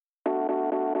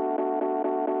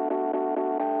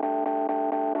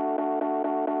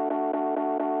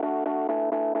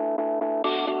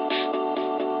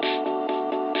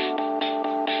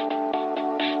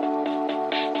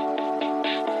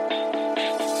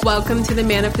Welcome to the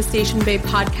Manifestation Babe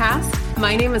podcast.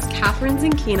 My name is Catherine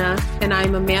Zinkina, and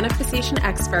I'm a manifestation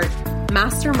expert,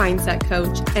 master mindset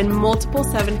coach, and multiple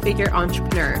seven-figure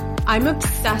entrepreneur. I'm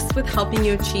obsessed with helping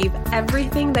you achieve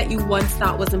everything that you once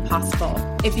thought was impossible.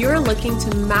 If you're looking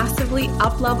to massively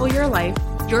up-level your life,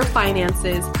 your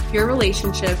finances, your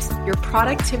relationships, your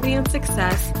productivity and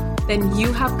success, then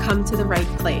you have come to the right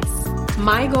place.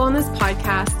 My goal in this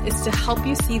podcast is to help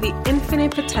you see the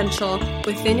infinite potential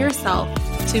within yourself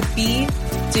to be,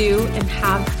 do, and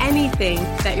have anything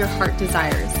that your heart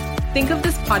desires. Think of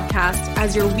this podcast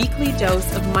as your weekly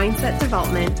dose of mindset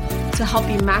development to help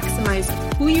you maximize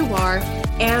who you are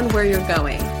and where you're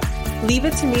going. Leave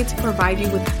it to me to provide you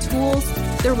with the tools,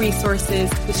 the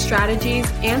resources, the strategies,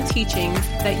 and teachings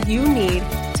that you need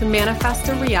to manifest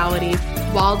a reality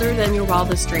wilder than your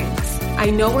wildest dreams. I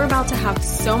know we're about to have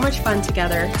so much fun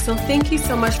together, so thank you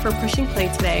so much for pushing play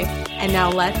today. And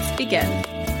now let's begin.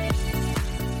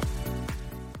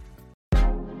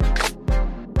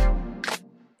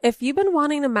 If you've been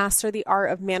wanting to master the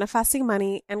art of manifesting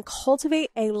money and cultivate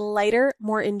a lighter,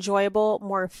 more enjoyable,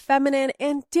 more feminine,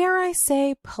 and dare I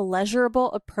say,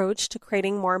 pleasurable approach to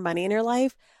creating more money in your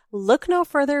life, look no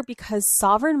further because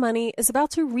Sovereign Money is about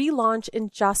to relaunch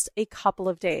in just a couple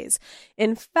of days.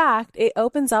 In fact, it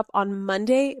opens up on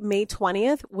Monday, May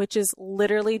 20th, which is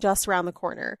literally just around the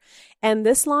corner. And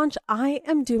this launch, I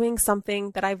am doing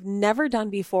something that I've never done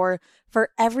before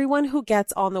for everyone who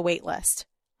gets on the wait list.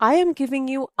 I am giving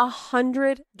you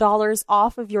 $100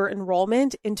 off of your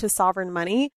enrollment into Sovereign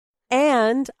Money,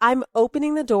 and I'm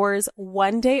opening the doors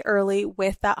one day early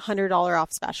with that $100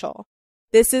 off special.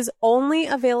 This is only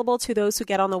available to those who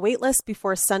get on the waitlist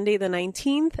before Sunday the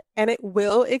 19th, and it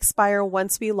will expire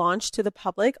once we launch to the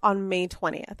public on May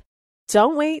 20th.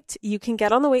 Don't wait. You can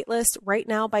get on the waitlist right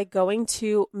now by going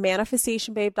to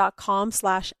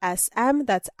manifestationbabe.com/SM.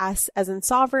 That's S as in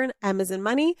sovereign, M as in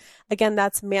money. Again,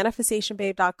 that's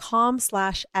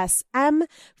manifestationbabe.com/SM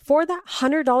for that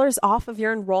 $100 off of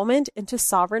your enrollment into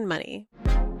Sovereign Money.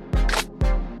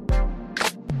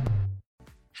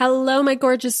 Hello, my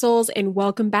gorgeous souls, and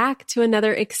welcome back to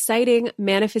another exciting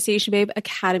Manifestation Babe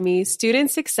Academy student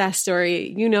success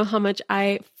story. You know how much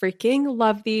I freaking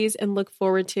love these and look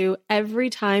forward to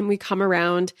every time we come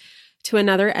around to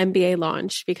another MBA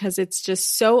launch because it's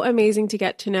just so amazing to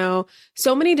get to know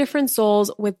so many different souls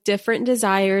with different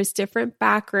desires, different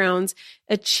backgrounds,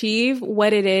 achieve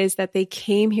what it is that they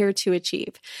came here to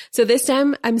achieve. So this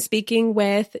time I'm speaking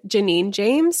with Janine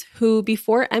James, who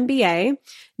before MBA,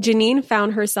 Janine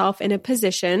found herself in a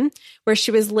position where she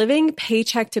was living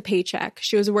paycheck to paycheck.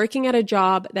 She was working at a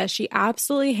job that she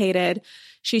absolutely hated.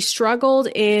 She struggled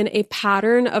in a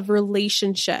pattern of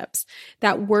relationships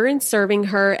that weren't serving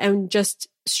her and just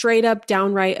straight up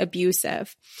downright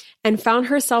abusive, and found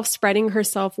herself spreading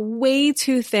herself way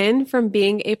too thin from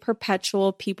being a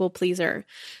perpetual people pleaser.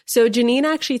 So Janine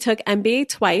actually took MBA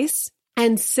twice.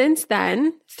 And since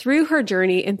then, through her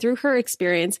journey and through her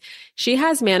experience, she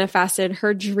has manifested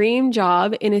her dream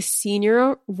job in a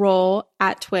senior role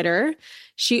at Twitter.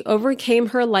 She overcame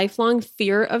her lifelong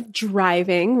fear of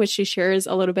driving, which she shares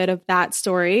a little bit of that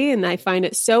story. And I find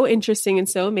it so interesting and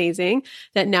so amazing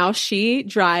that now she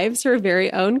drives her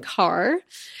very own car,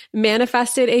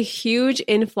 manifested a huge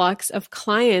influx of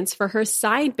clients for her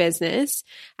side business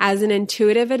as an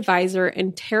intuitive advisor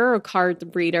and tarot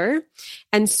card reader,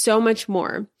 and so much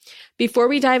more. Before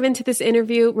we dive into this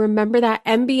interview, remember that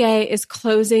MBA is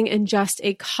closing in just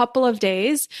a couple of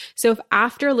days. So if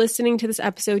after listening to this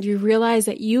episode, you realize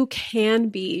that you can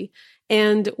be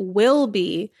and will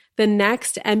be the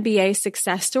next MBA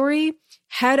success story,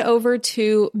 head over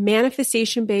to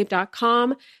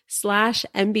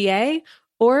manifestationbabe.com/MBA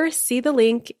or see the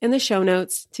link in the show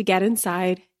notes to get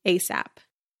inside ASAP.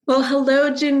 Well,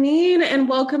 hello, Janine, and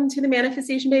welcome to the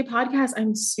Manifestation Babe podcast.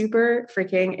 I'm super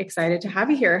freaking excited to have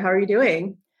you here. How are you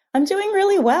doing? I'm doing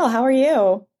really well. How are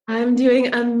you? I'm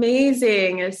doing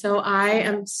amazing. So I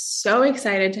am so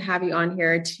excited to have you on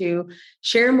here to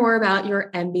share more about your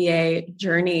MBA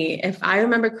journey. If I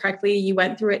remember correctly, you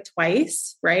went through it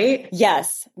twice, right?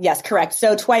 Yes, correct.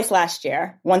 So twice last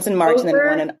year, once in March and then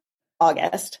one in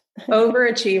August.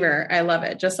 Overachiever. I love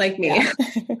it. Just like me. Yeah.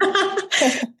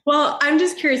 Well, I'm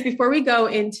just curious, before we go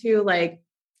into like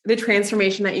the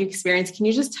transformation that you experienced, can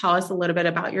you just tell us a little bit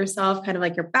about yourself, kind of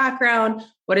like your background?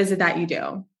 What is it that you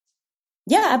do?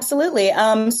 Yeah, absolutely.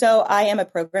 So I am a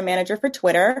program manager for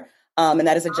Twitter. And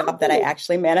that is a job that I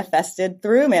actually manifested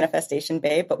through Manifestation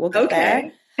Babe, but we'll get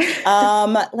there.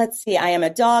 Let's see. I am a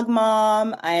dog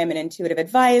mom. I am an intuitive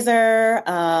advisor.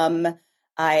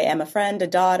 I am a friend, a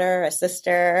daughter, a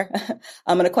sister.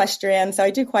 I'm an equestrian. So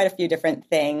I do quite a few different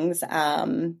things.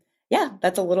 yeah,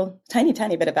 that's a little tiny,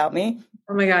 tiny bit about me.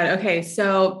 Oh my God. Okay.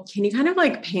 So can you kind of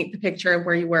like paint the picture of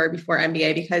where you were before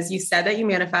MBA? Because you said that you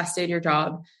manifested your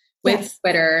job with Yes.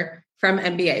 Twitter from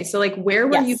MBA. So like, where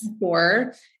were you Yes.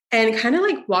 before? And kind of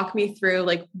like walk me through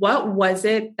like, what was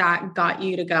it that got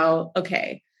you to go,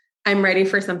 okay, I'm ready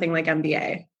for something like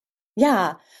MBA?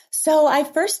 Yeah. So I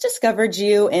first discovered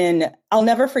you I'll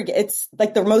never forget, it's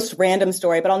like the most random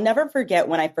story, but I'll never forget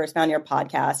when I first found your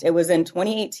podcast. It was in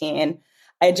 2018.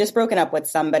 I had just broken up with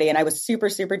somebody and I was super,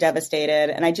 super devastated.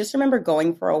 And I just remember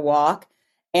going for a walk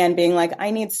and being like,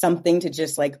 I need something to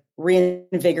just like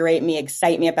reinvigorate me,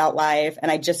 excite me about life.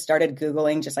 And I just started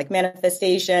Googling just like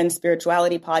manifestation,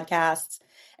 spirituality podcasts.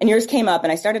 And yours came up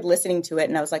and I started listening to it.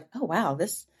 And I was like, oh, wow,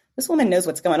 this woman knows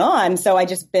what's going on. So I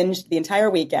just binged the entire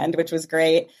weekend, which was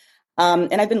great.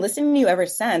 And I've been listening to you ever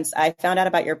since. I found out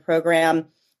about your program.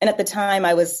 And at the time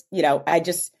I was,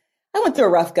 I went through a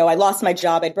rough go. I lost my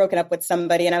job. I'd broken up with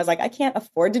somebody and I was like, I can't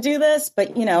afford to do this,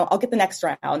 but I'll get the next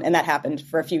round. And that happened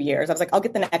for a few years. I was like, I'll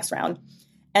get the next round.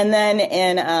 And then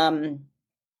in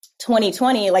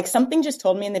 2020, like something just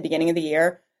told me in the beginning of the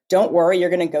year, don't worry, you're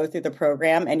going to go through the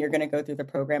program and you're going to go through the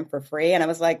program for free. And I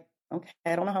was like, okay,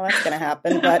 I don't know how that's going to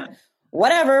happen, but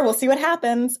whatever, we'll see what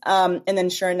happens. And then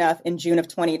sure enough, in June of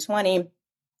 2020,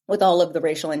 with all of the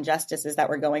racial injustices that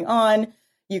were going on,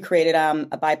 you created a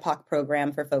BIPOC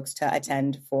program for folks to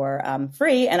attend for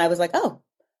free. And I was like, oh,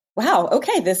 wow,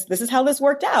 okay, this is how this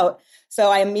worked out. So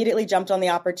I immediately jumped on the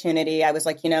opportunity. I was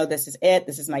like, this is it.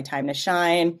 This is my time to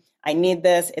shine. I need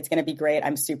this. It's going to be great.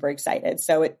 I'm super excited.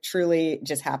 So it truly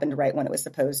just happened right when it was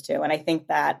supposed to. And I think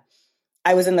that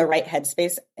I was in the right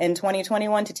headspace in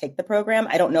 2021 to take the program.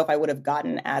 I don't know if I would have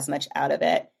gotten as much out of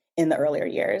it in the earlier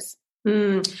years.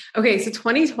 Okay. So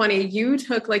 2020, you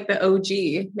took like the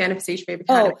OG Manifestation Babe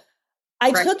Academy. Oh,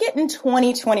 I took it in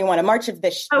 2021, in March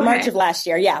of last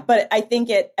year. Yeah. But I think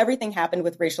everything happened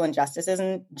with racial injustices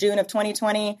in June of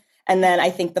 2020. And then I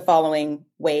think the following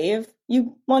wave,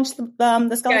 you launched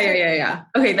the scholarship. Yeah.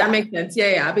 Okay. That makes sense.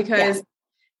 Yeah. Because,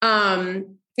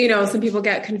 some people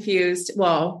get confused.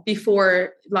 Well,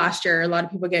 before last year, a lot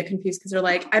of people get confused because they're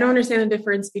like, I don't understand the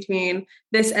difference between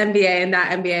this MBA and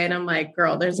that MBA. And I'm like,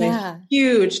 girl, there's a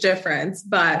huge difference,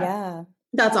 but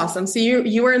that's awesome. So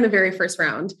you were in the very first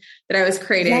round that I was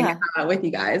creating with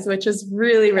you guys, which is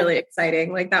really, really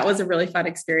exciting. Like that was a really fun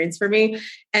experience for me.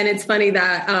 And it's funny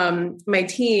that my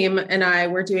team and I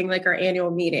were doing like our annual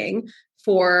meeting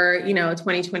for,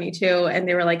 2022. And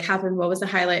they were like, Catherine, what was the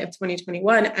highlight of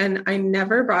 2021? And I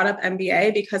never brought up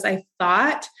MBA because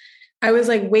I was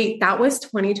like, wait, that was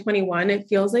 2021. It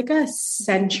feels like a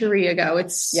century ago.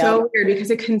 It's so weird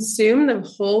because it consumed the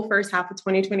whole first half of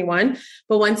 2021.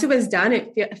 But once it was done,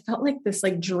 it felt like this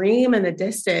like dream in the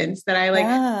distance that I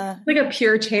like a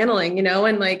pure channeling,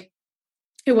 and like,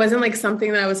 it wasn't like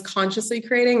something that I was consciously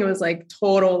creating. It was like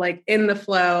total, like in the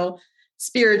flow,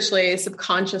 spiritually,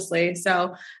 subconsciously.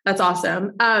 So that's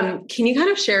awesome. Can you kind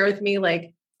of share with me,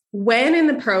 like, when in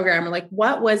the program, or like,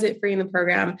 what was it for you in the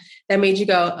program that made you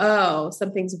go, oh,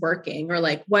 something's working? Or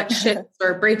like what shifts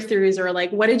or breakthroughs, or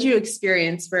like, what did you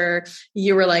experience where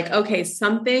you were like, okay,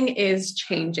 something is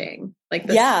changing? Like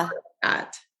this,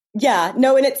 that. Yeah,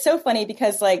 no. And it's so funny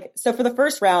because so for the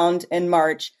first round in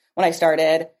March, when I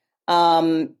started,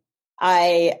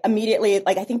 I immediately,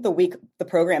 I think the week the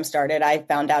program started, I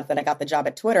found out that I got the job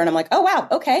at Twitter and I'm like, oh, wow.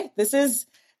 Okay. This is,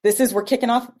 we're kicking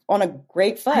off on a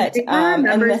great foot. I think I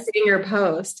remember seeing your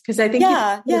post because I think you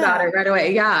talked about it right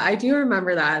away. Yeah, I do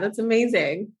remember that. That's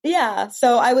amazing. Yeah.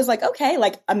 So I was like, okay,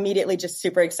 immediately just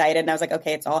super excited. And I was like,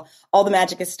 okay, it's all the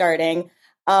magic is starting.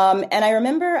 And I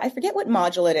remember, I forget what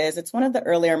module it is. It's one of the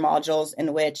earlier modules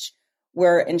in which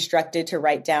we're instructed to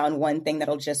write down one thing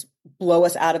that'll just blow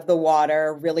us out of the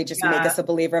water, really just make us a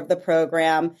believer of the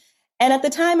program. And at the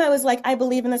time I was like, I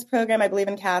believe in this program. I believe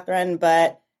in Catherine,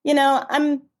 but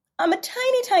I'm a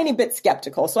tiny, tiny bit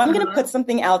skeptical. So I'm going to put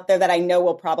something out there that I know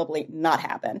will probably not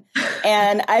happen.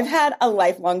 And I've had a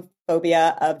lifelong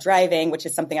phobia of driving, which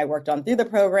is something I worked on through the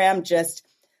program.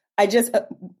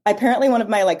 Apparently one of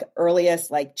my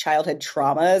earliest childhood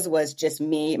traumas was just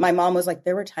me. My mom was like,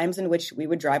 there were times in which we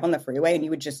would drive on the freeway and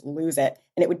you would just lose it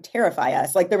and it would terrify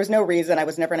us. There was no reason. I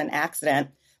was never in an accident,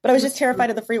 but I was just terrified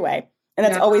of the freeway. And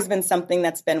that's always been something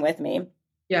that's been with me.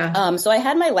 Yeah. So I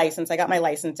had my license. I got my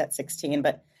license at 16,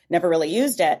 but never really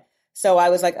used it. So I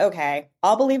was like, okay,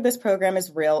 I'll believe this program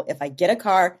is real if I get a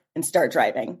car and start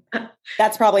driving.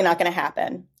 That's probably not going to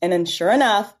happen. And then sure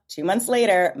enough, 2 months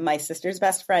later, my sister's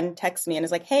best friend texts me and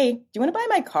is like, hey, do you want to buy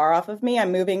my car off of me?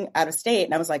 I'm moving out of state.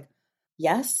 And I was like,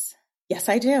 yes,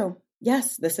 I do.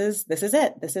 Yes, this is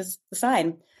it. This is the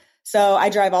sign. So I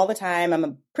drive all the time. I'm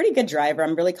a pretty good driver.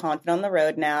 I'm really confident on the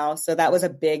road now. So that was a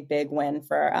big, big win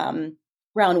for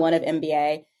round one of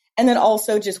MBA. And then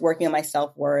also just working on my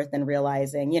self-worth and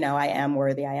realizing, I am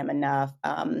worthy, I am enough.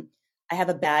 I have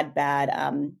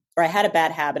I had a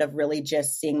bad habit of really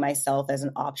just seeing myself as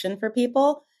an option for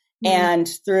people. Mm-hmm. And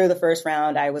through the first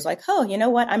round, I was like, oh, you know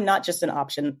what? I'm not just an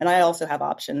option. And I also have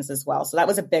options as well. So that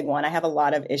was a big one. I have a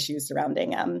lot of issues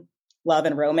surrounding love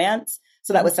and romance.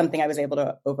 So that was something I was able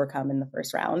to overcome in the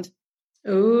first round.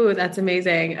 Ooh, that's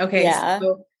amazing. Okay. Yeah.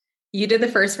 So you did the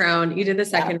first round, you did the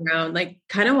second round, like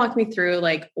kind of walk me through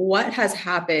like what has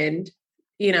happened,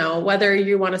 whether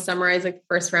you want to summarize like the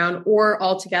first round or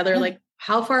altogether, like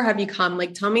how far have you come?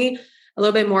 Like, tell me a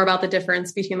little bit more about the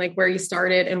difference between like where you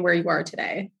started and where you are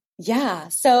today. Yeah.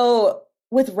 So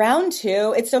with round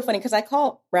two, it's so funny because I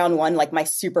call round one like my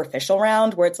superficial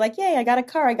round where it's like, yay, I got a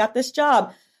car, I got this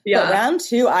job. Yeah. But round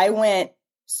two, I went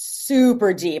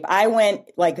super deep. I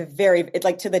went like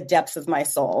to the depths of my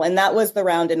soul. And that was the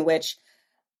round in which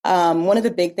one of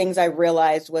the big things I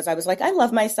realized was I was like, I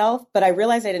love myself, but I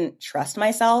realized I didn't trust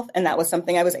myself. And that was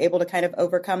something I was able to kind of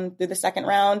overcome through the second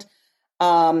round.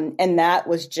 And that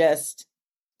was just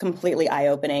completely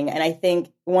eye-opening. And I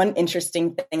think one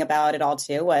interesting thing about it all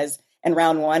too was in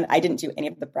round one, I didn't do any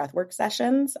of the breathwork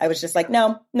sessions. I was just like,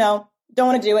 no, don't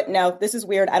want to do it. No, this is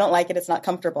weird. I don't like it. It's not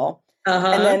comfortable.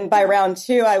 And then by round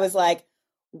two, I was like,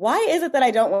 why is it that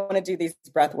I don't want to do these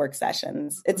breathwork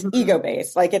sessions? It's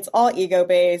ego-based. Like it's all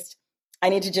ego-based. I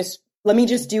need to let me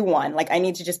just do one. Like I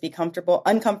need to just be comfortable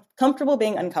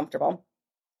being uncomfortable.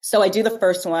 So I do the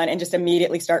first one and just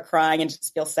immediately start crying and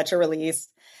just feel such a release.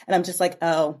 And I'm just like,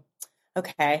 oh,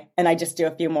 okay. And I just do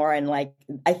a few more. And like,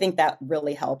 I think that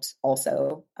really helped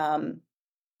also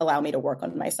allow me to work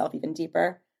on myself even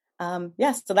deeper.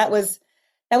 So that was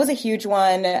a huge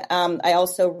one. I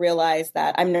also realized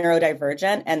that I'm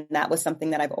neurodivergent, and that was something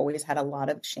that I've always had a lot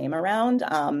of shame around.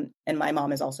 And my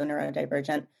mom is also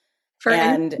neurodivergent. For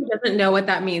anyone who doesn't know what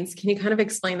that means, can you kind of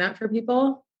explain that for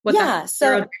people?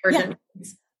 Neurodivergent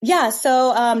means? Yeah.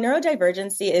 So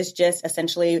neurodivergency is just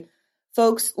essentially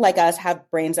folks like us have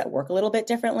brains that work a little bit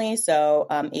differently. So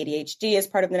ADHD is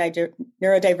part of the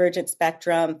neurodivergent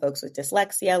spectrum. Folks with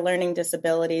dyslexia, learning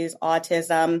disabilities,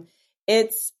 autism.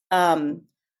 It's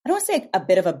I don't want to say a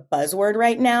bit of a buzzword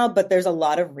right now, but there's a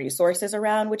lot of resources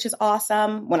around, which is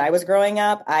awesome. When I was growing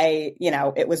up,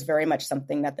 it was very much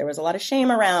something that there was a lot of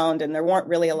shame around and there weren't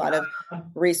really a lot of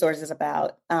resources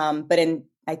about. But in,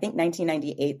 I think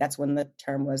 1998, that's when the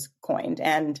term was coined.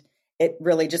 And it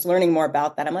really just learning more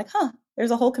about that. I'm like,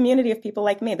 there's a whole community of people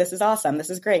like me. This is awesome.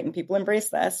 This is great. And people embrace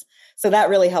this. So that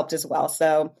really helped as well.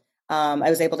 So I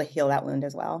was able to heal that wound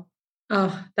as well.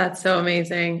 Oh, that's so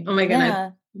amazing. Oh my goodness.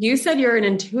 Yeah. You said you're an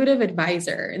intuitive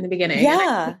advisor in the beginning.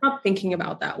 Yeah. I'm not thinking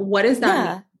about that. What does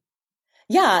that mean?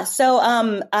 Yeah. So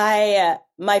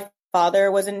my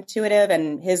father was intuitive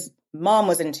and his mom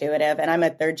was intuitive, and I'm a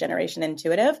third generation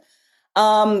intuitive.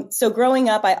 So growing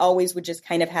up, I always would just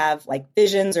kind of have like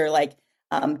visions or like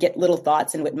get little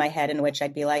thoughts in my head in which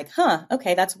I'd be like,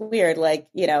 okay, that's weird. Like,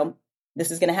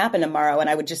 this is going to happen tomorrow. And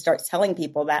I would just start telling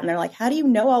people that. And they're like, how do you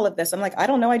know all of this? I'm like, I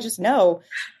don't know. I just know.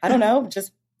 I don't know.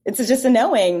 It's just a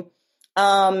knowing.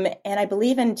 And I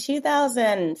believe in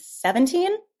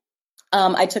 2017,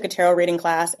 I took a tarot reading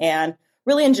class and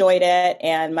really enjoyed it.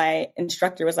 And my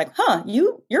instructor was like,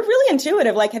 you're really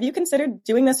intuitive. Like, have you considered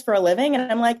doing this for a living?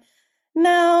 And I'm like,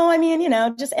 no, I mean,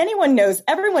 just everyone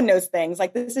knows things.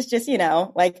 Like, this is just,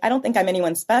 like, I don't think I'm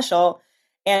anyone special.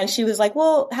 And she was like,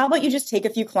 well, how about you just take a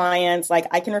few clients? Like,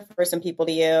 I can refer some people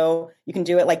to you. You can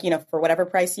do it like, for whatever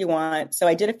price you want. So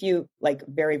I did a few like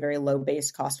very, very low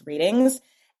base cost readings.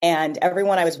 And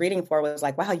everyone I was reading for was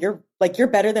like, wow, you're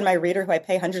better than my reader who I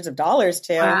pay hundreds of dollars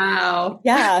to. Wow.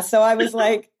 Yeah. So I was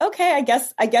like, okay, I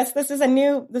guess this is a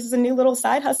new little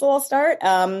side hustle I'll start.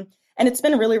 And it's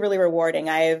been really, really rewarding.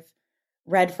 I've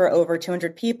read for over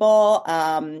 200 people.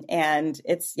 And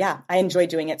I enjoy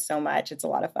doing it so much. It's a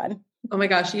lot of fun. Oh my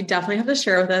gosh, you definitely have to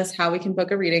share with us how we can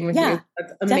book a reading with you.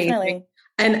 That's amazing. Definitely.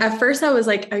 And at first I was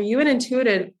like, are you an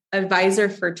intuitive advisor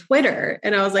for Twitter?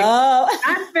 And I was like,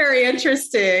 that's very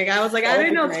interesting. I was like, I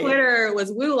didn't know Twitter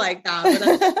was woo like that.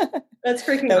 But that's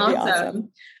freaking awesome.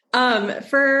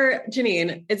 For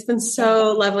Janine, it's been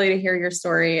so lovely to hear your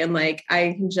story. And like,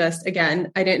 I can just,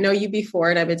 again, I didn't know you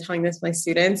before and I've been telling this to my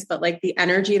students, but like the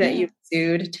energy that you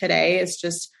exude today is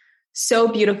just so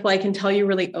beautiful. I can tell you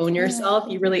really own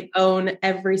yourself. You really own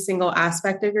every single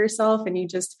aspect of yourself, and you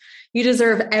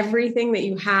deserve everything that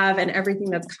you have and everything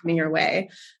that's coming your way.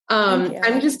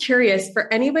 I'm just curious for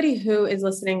anybody who is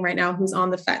listening right now, who's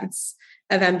on the fence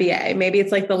of MBA. Maybe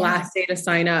it's like the last day to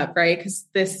sign up, right? Because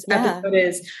this episode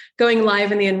is going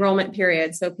live in the enrollment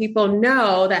period. So people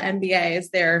know that MBA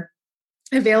is there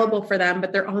available for them,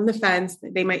 but they're on the fence.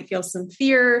 They might feel some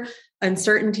fear,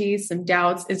 uncertainty, some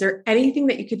doubts. Is there anything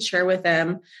that you could share with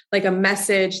them, like a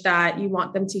message that you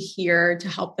want them to hear to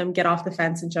help them get off the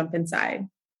fence and jump inside?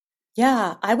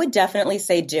 Yeah, I would definitely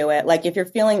say do it. Like if you're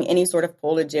feeling any sort of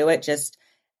pull to do it, just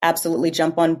absolutely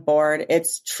jump on board.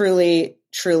 It's truly,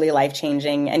 truly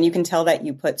life-changing. And you can tell that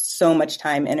you put so much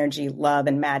time, energy, love,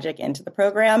 and magic into the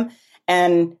program.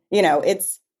 And, you know,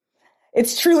 it's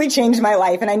truly changed my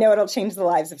life. And I know it'll change the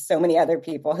lives of so many other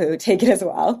people who take it as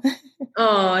well.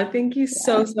 Oh, thank you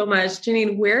so much.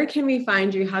 Janine, where can we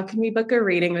find you? How can we book a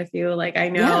reading with you? Like, I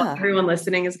know everyone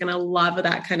listening is going to love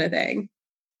that kind of thing.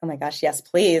 Oh my gosh. Yes,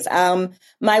 please.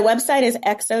 My website is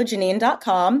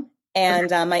exojanine.com. And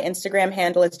my Instagram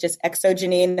handle is just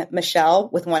exojanine Michelle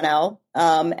with 1 L.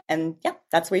 And yeah,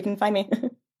 that's where you can find me.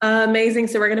 Amazing.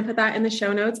 So we're going to put that in the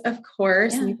show notes, of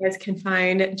course, and you guys can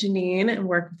find Janine and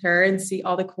work with her and see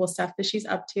all the cool stuff that she's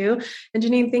up to. And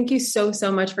Janine, thank you so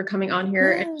much for coming on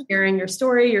here and sharing your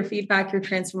story, your feedback, your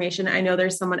transformation. I know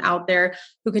there's someone out there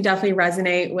who can definitely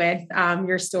resonate with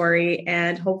your story,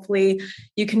 and hopefully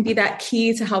you can be that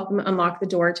key to help them unlock the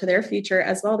door to their future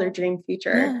as well, their dream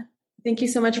future. Yeah. Thank you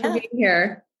so much for being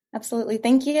here. Absolutely.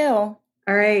 Thank you. All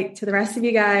right. To the rest of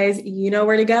you guys, you know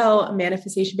where to go,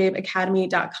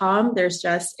 manifestationbabeacademy.com. There's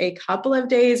just a couple of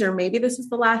days, or maybe this is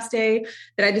the last day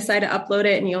that I decide to upload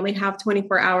it and you only have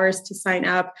 24 hours to sign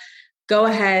up. Go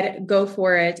ahead, go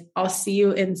for it. I'll see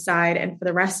you inside. And for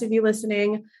the rest of you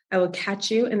listening, I will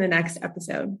catch you in the next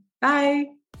episode. Bye.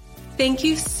 Thank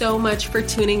you so much for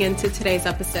tuning into today's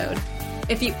episode.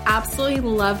 If you absolutely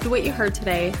loved what you heard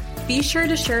today, be sure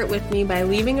to share it with me by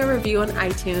leaving a review on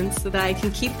iTunes so that I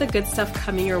can keep the good stuff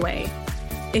coming your way.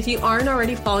 If you aren't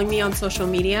already following me on social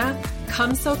media,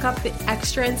 come soak up the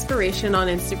extra inspiration on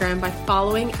Instagram by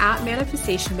following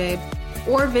 @ManifestationBabe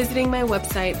or visiting my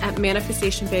website at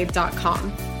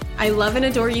manifestationbabe.com. I love and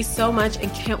adore you so much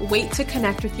and can't wait to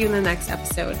connect with you in the next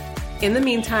episode. In the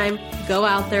meantime, go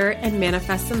out there and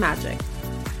manifest some magic.